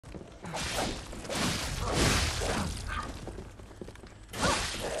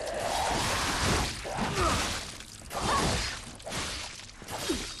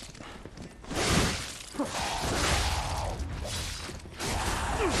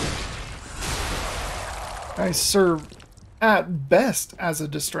I serve at best as a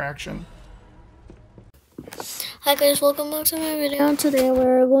distraction. Hi guys, welcome back to my video. Today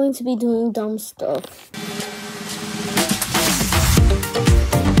we're going to be doing dumb stuff.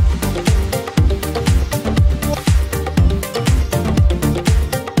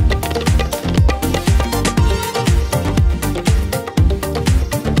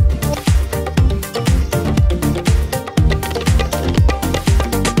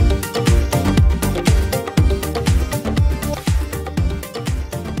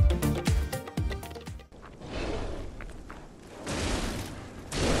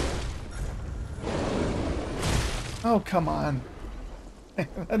 Oh, come on.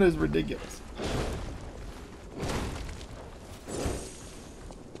 That is ridiculous.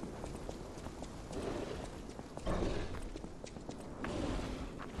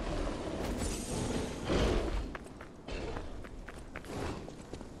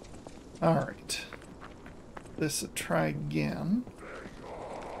 All right. This try again.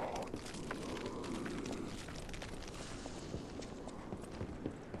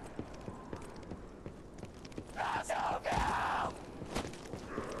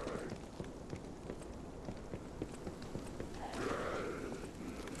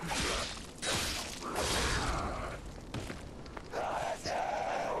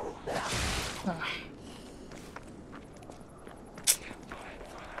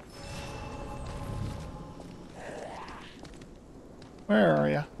 Where are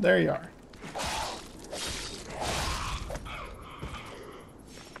you? There you are.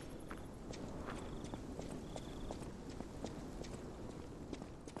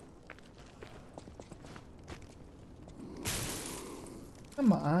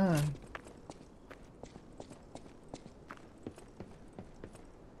 Come on.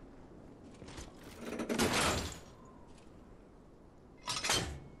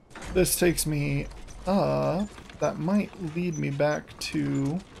 This takes me up. That might lead me back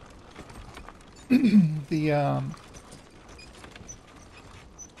to the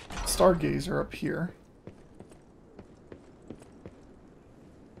Stargazer up here.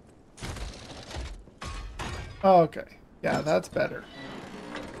 Okay, yeah, that's better.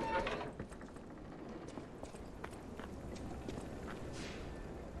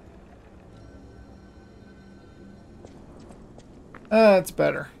 That's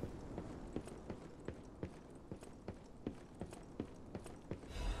better.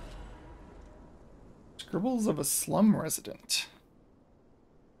 Scribbles of a slum resident.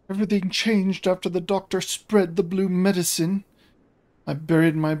 Everything changed after the doctor spread the blue medicine. I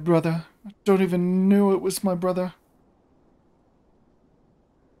buried my brother. I don't even know it was my brother.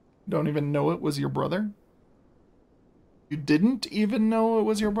 Don't even know it was your brother? You didn't even know it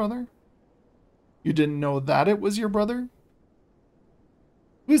was your brother? You didn't know that it was your brother?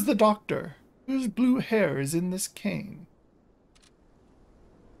 Who's the doctor? Whose blue hair is in this cane?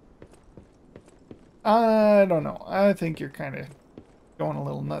 I don't know. I think you're kind of going a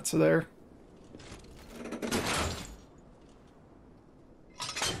little nuts there.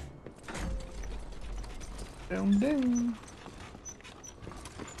 Down, down.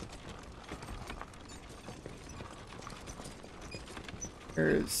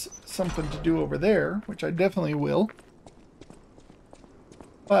 There's something to do over there, which I definitely will.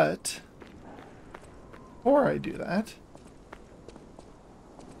 But before I do that,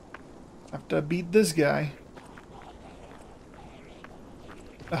 I have to beat this guy.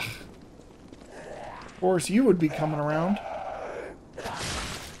 Ugh. Of course, you would be coming around.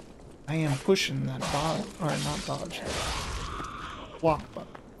 I am pushing that dodge, or not dodge, block button.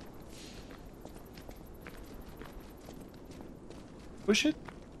 Push it?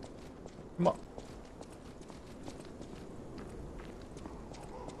 Come on.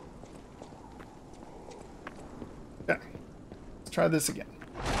 Okay. Let's try this again.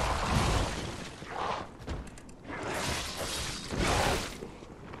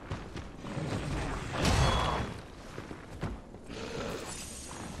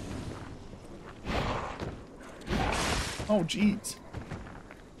 Oh, jeez.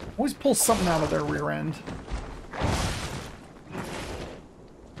 Always pull something out of their rear end.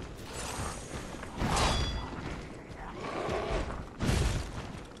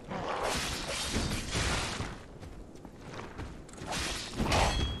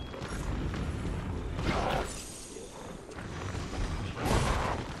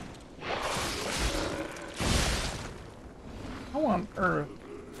 How on earth?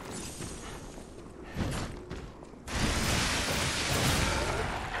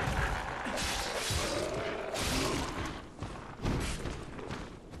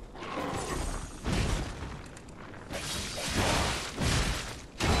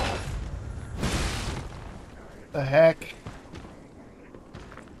 The heck?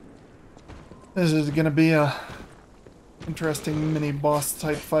 This is gonna be a interesting mini boss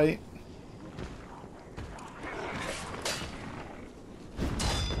type fight.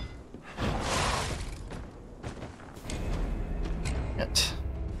 It.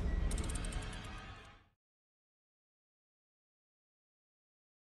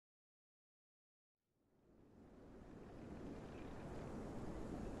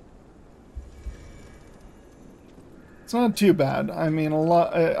 It's not too bad. I mean,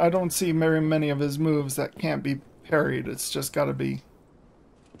 I don't see very many of his moves that can't be parried. It's just got to be.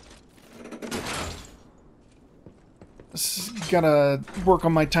 Just gotta work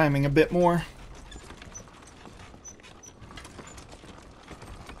on my timing a bit more.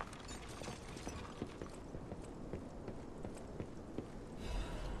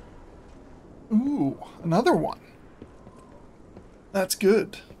 Ooh, another one. That's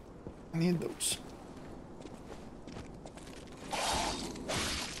good. I need those.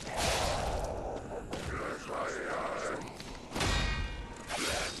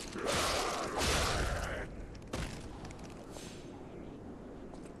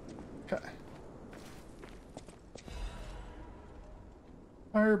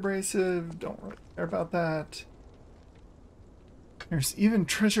 Fire abrasive, don't really care about that. There's even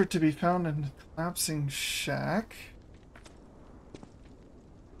treasure to be found in the collapsing shack.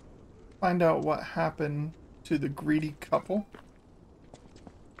 Find out what happened to the greedy couple.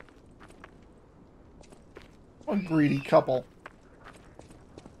 What greedy couple?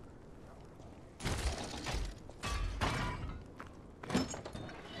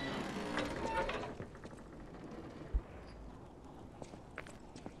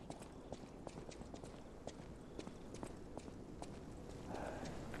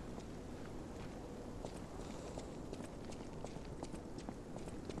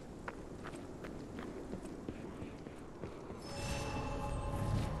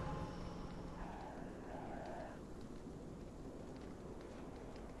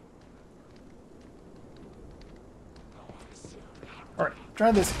 Alright,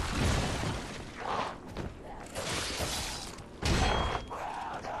 try this.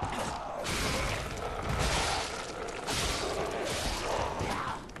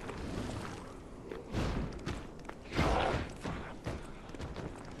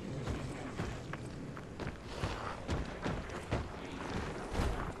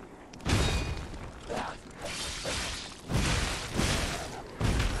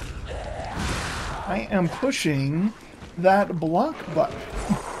 I am pushing that block button.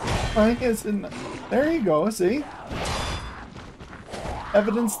 Why isn't... There you go, see?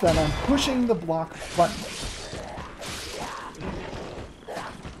 Evidence that I'm pushing the block button.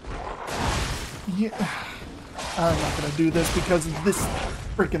 Yeah. I'm not gonna do this because of this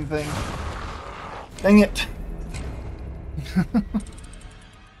freaking thing. Dang it.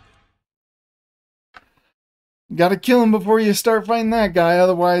 Gotta kill him before you start fighting that guy,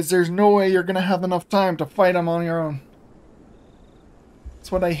 otherwise there's no way you're gonna have enough time to fight him on your own.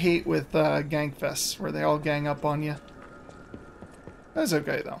 That's what I hate with gang fests, where they all gang up on you. That's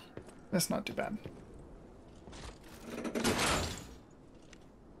okay though. That's not too bad.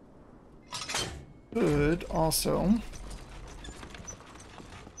 Could also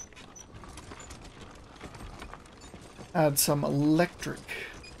add some electric.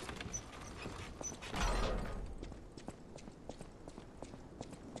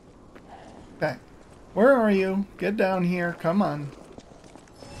 Okay, where are you? Get down here, come on.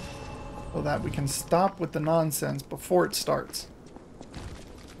 So that we can stop with the nonsense before it starts.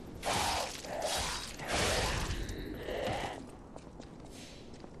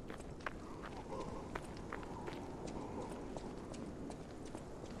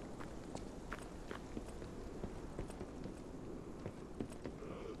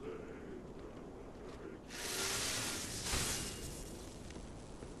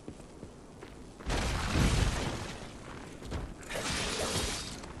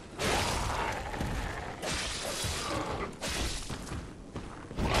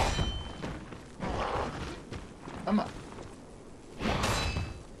 Come on.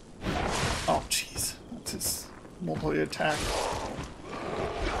 Oh, jeez. That's his multi-attack.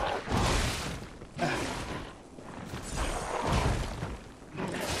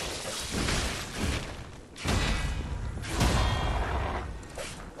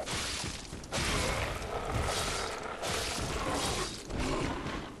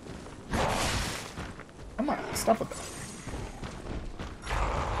 Come on, stop with that.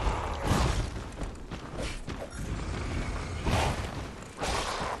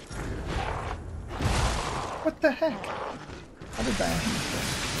 What the heck? How did that happen?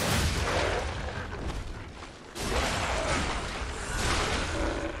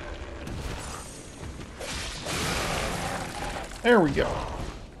 There we go.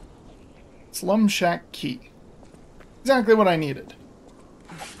 Slum Shack key. Exactly what I needed.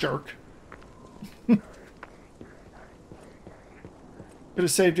 Jerk. Could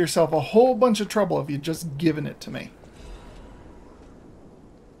have saved yourself a whole bunch of trouble if you'd just given it to me.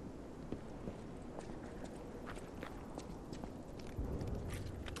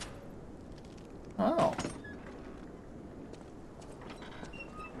 Oh.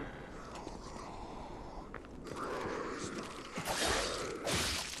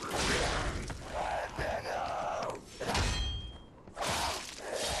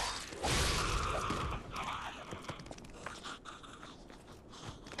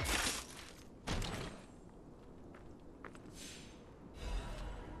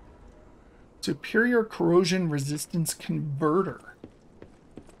 Superior corrosion resistance converter.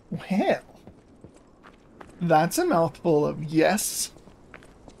 Well, that's a mouthful of yes.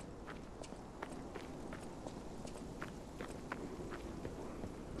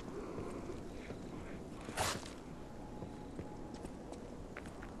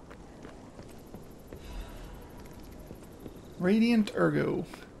 Radiant Ergo.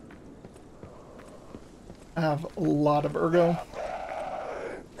 I have a lot of Ergo.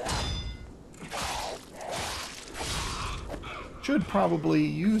 Should probably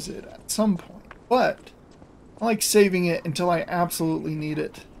use it at some point, but I like saving it until I absolutely need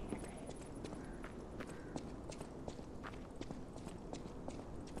it.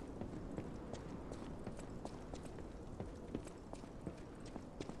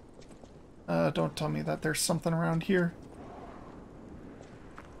 Don't tell me that there's something around here.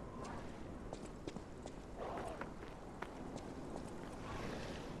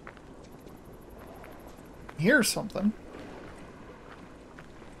 Here's something.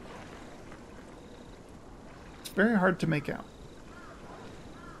 It's very hard to make out.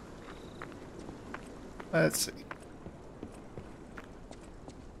 Let's see.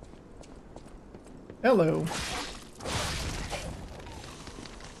 Hello.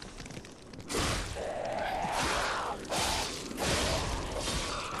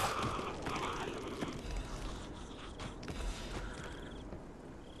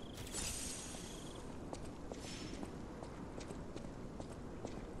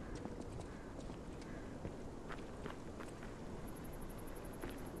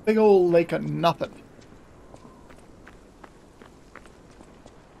 Big old lake of nothing.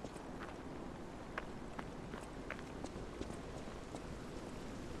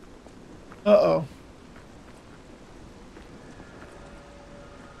 Uh-oh.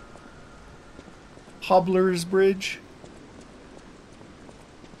 Hobbler's Bridge.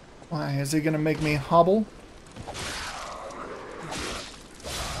 Why, is he gonna make me hobble?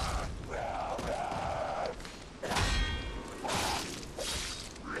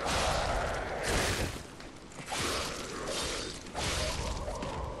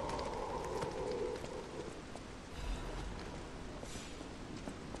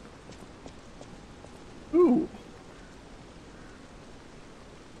 Ooh.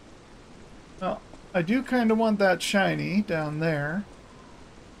 Well, I do kind of want that shiny down there.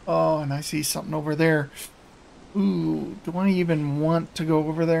 Oh, and I see something over there. Ooh, do I even want to go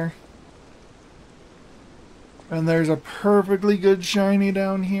over there? And there's a perfectly good shiny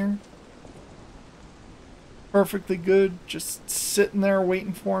down here. Perfectly good, just sitting there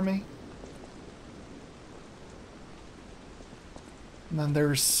waiting for me. And then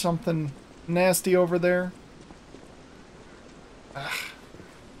there's something nasty over there. Ugh.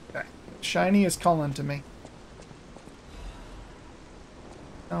 Okay. Shiny is calling to me.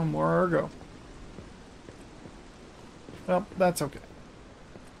 Oh, more Ergo. Well, that's okay.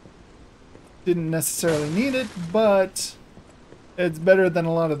 Didn't necessarily need it, but it's better than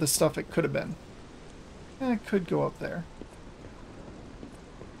a lot of the stuff it could have been. It could go up there.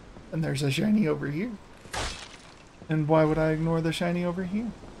 And there's a shiny over here. And why would I ignore the shiny over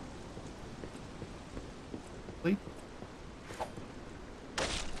here? Sleep.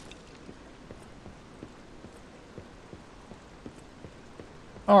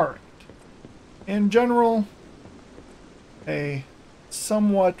 Alright. In general, a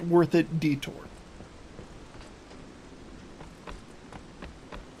somewhat worth it detour.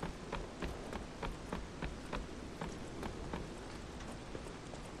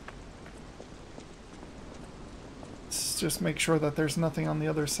 Let's just make sure that there's nothing on the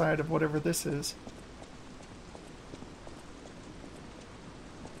other side of whatever this is.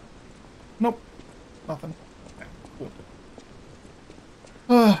 Nope. Nothing. Okay, cool.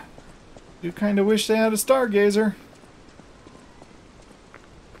 Do kind of wish they had a stargazer.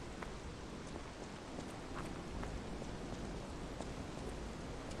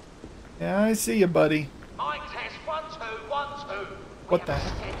 Yeah, I see you, buddy. Mic test 1 2 1-2. What the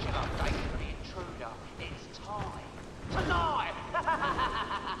heck? Schedule update for the intruder. It's time. Tonight.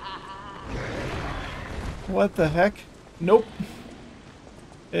 What the heck? Nope.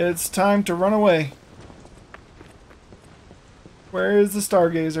 It's time to run away. Where is the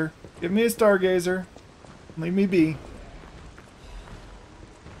stargazer? Give me a stargazer. Leave me be.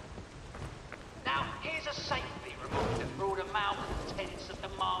 Now, here's a safety report that brought a malum tents of the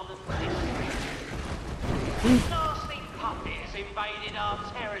malum district. Nasty puppies invaded our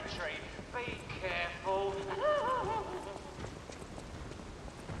territory. Be careful.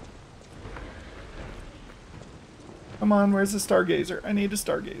 Come on, where's the stargazer? I need a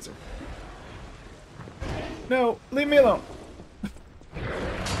stargazer. No, leave me alone.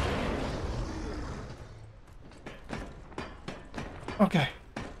 Okay.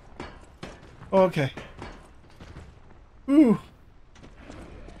 Okay. Ooh.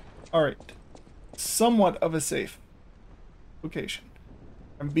 Alright. Somewhat of a safe location.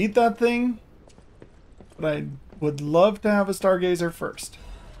 And beat that thing, but I would love to have a stargazer first.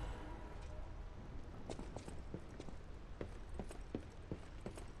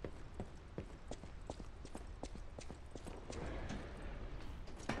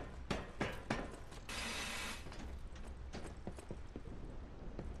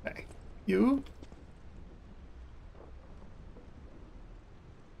 Okay. You?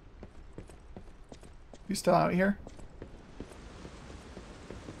 You still out here?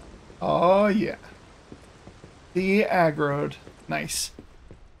 Oh, yeah. The aggroed. Nice.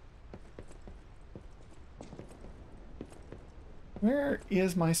 Where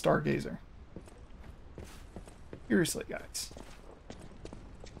is my stargazer? Seriously, guys.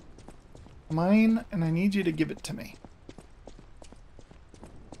 Mine, and I need you to give it to me.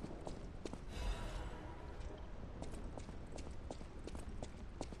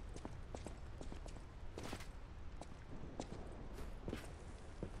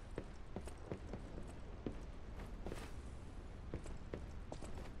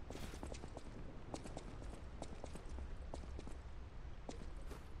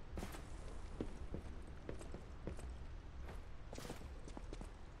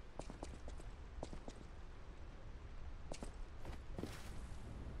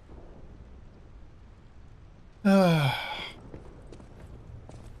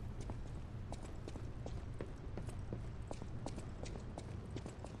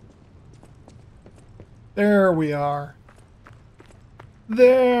 There we are.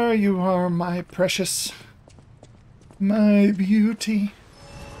 There you are, my precious. My beauty.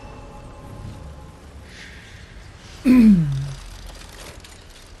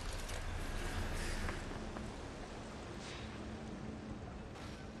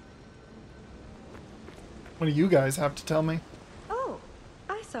 What do you guys have to tell me? Oh,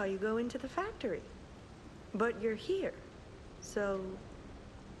 I saw you go into the factory. But you're here. So,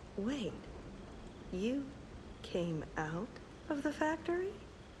 wait. You came out of the factory?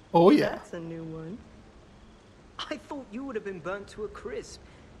 Oh, yeah. That's a new one. I thought you would have been burnt to a crisp.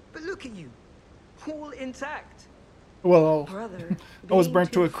 But look at you. All intact. Well, Brother, I was being burnt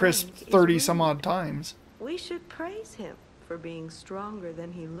to too a crisp frank is 30 some rude. odd times. We should praise him for being stronger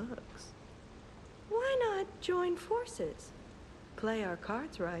than he looks. Why not join forces? Play our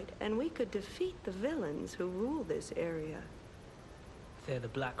cards right, and we could defeat the villains who rule this area. They're the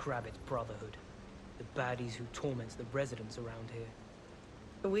Black Rabbit Brotherhood. The baddies who torment the residents around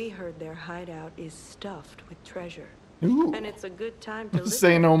here. We heard their hideout is stuffed with treasure. Ooh. And it's a good time to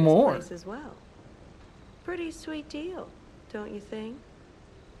Say live no at this more. place as well. Pretty sweet deal, don't you think?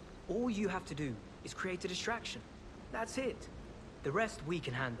 All you have to do is create a distraction. That's it. The rest we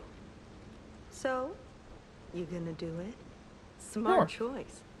can handle. So, you gonna do it? Smart Sure.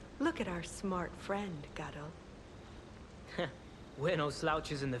 choice. Look at our smart friend, Gato. We're no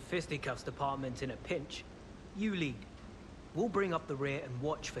slouches in the fisticuffs department in a pinch. You lead. We'll bring up the rear and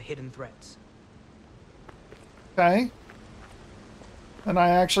watch for hidden threats. Okay. And I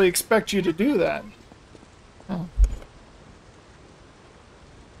actually expect you to do that. Oh.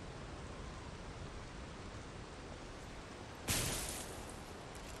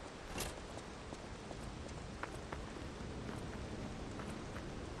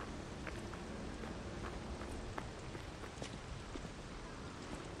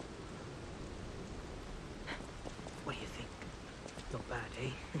 What do you think? Not bad,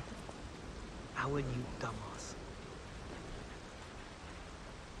 eh? Our new dumbass.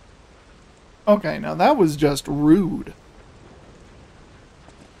 Okay, now that was just rude.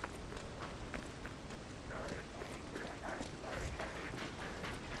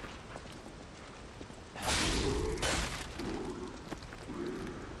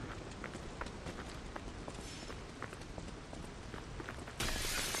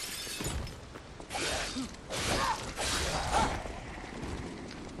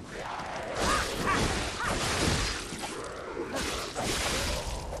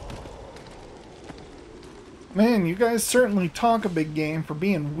 Man, you guys certainly talk a big game for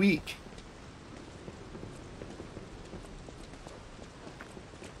being weak.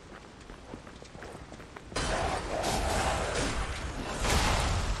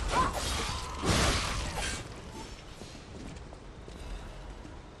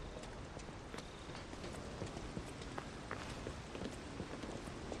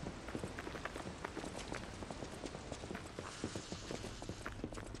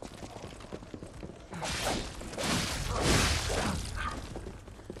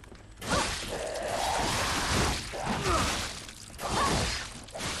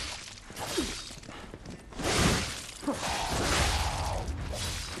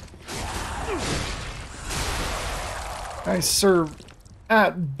 I serve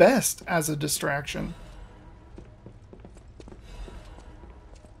at best as a distraction.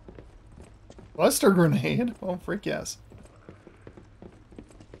 Cluster grenade? Oh, frick yes.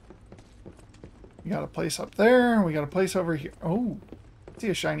 We got a place up there. We got a place over here. Oh, I see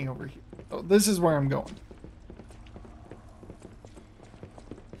a shiny over here. Oh, this is where I'm going.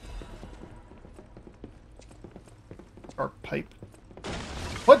 Dark pipe.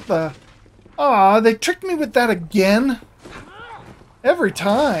 What the? Aw, they tricked me with that again. Every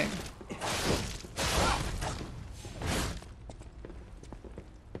time.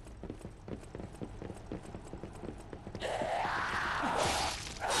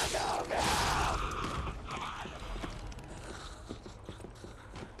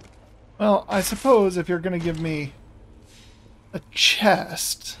 Well, I suppose if you're going to give me a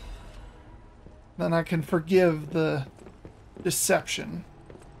chest, then I can forgive the deception.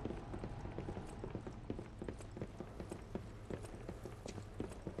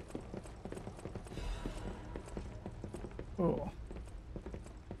 Oh.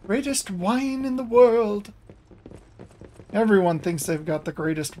 Greatest wine in the world. Everyone thinks they've got the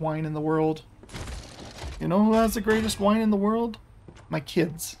greatest wine in the world. You know who has the greatest wine in the world? My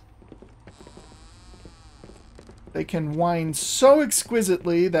kids. They can wine so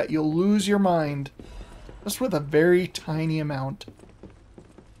exquisitely that you'll lose your mind. Just with a very tiny amount.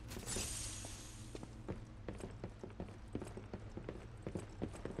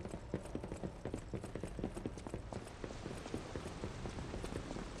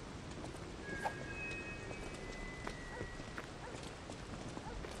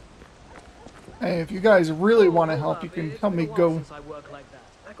 Hey, if you guys really want to help, you can help me go. Since I work like that.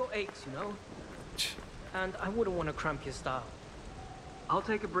 I got aches, you know? And I wouldn't want to cramp your style. I'll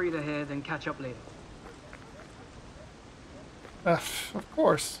take a breather here, then catch up later. Of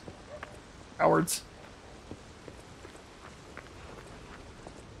course. Cowards.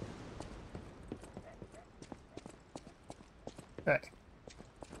 Okay.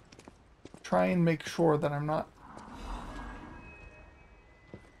 Try and make sure that I'm not...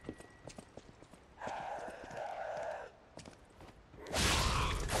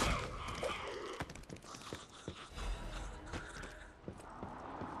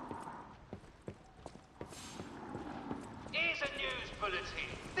 Here's a news bulletin.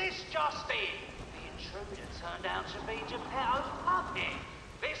 This just in. The intruder turned out to be Geppetto's puppet.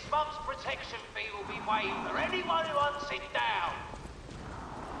 This month's protection fee will be waived for anyone who hunts it down.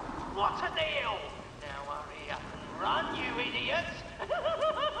 What a deal! Now hurry up and run, you idiots!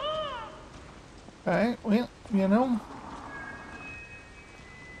 Okay, well, you know...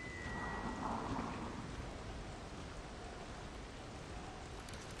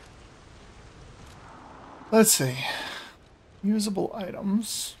 Let's see. Usable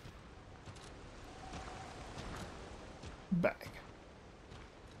items. Bag.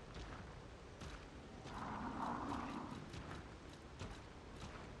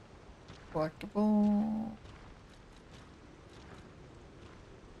 Collectible.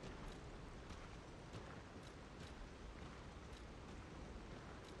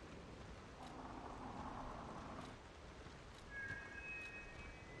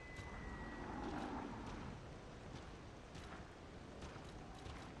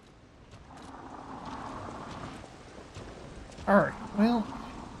 Alright, well...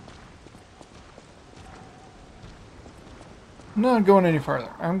 I'm not going any farther.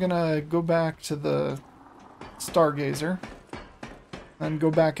 I'm gonna go back to the Stargazer. And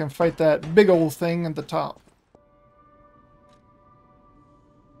go back and fight that big old thing at the top.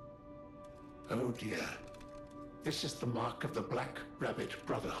 Oh dear. This is the mark of the Black Rabbit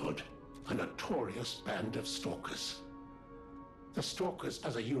Brotherhood, a notorious band of stalkers. The Stalkers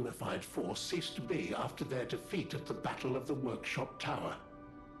as a unified force ceased to be after their defeat at the Battle of the Workshop Tower.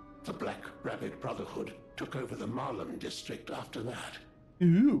 The Black Rabbit Brotherhood took over the Malum district after that.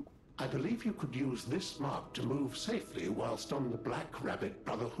 Ooh. I believe you could use this mark to move safely whilst on the Black Rabbit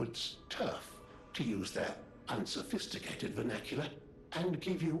Brotherhood's turf, to use their unsophisticated vernacular and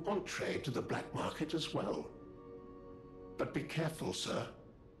give you entree to the black market as well. But be careful, sir.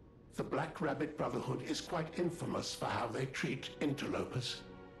 The Black Rabbit Brotherhood is quite infamous for how they treat interlopers.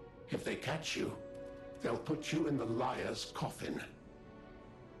 If they catch you, they'll put you in the liar's coffin.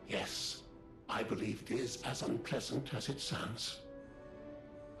 Yes, I believe it is as unpleasant as it sounds.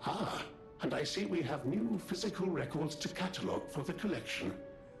 Ah, and I see we have new physical records to catalogue for the collection.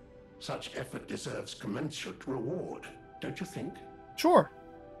 Such effort deserves commensurate reward, don't you think? Sure.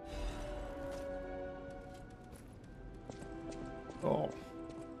 Oh.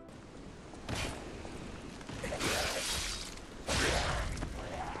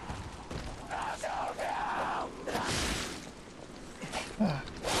 Ah.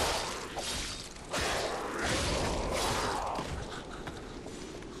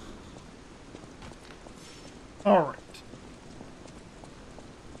 All right.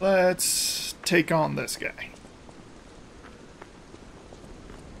 Let's take on this guy.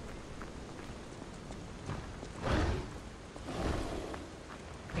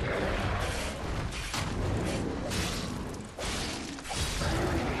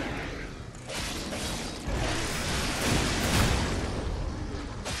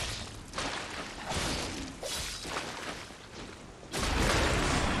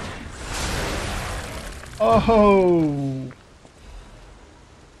 Oh,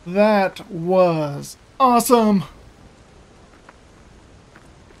 that was awesome.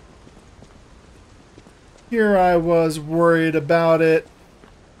 Here I was worried about it.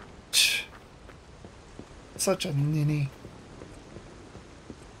 Such a ninny.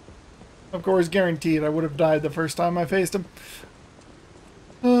 Of course, guaranteed I would have died the first time I faced him.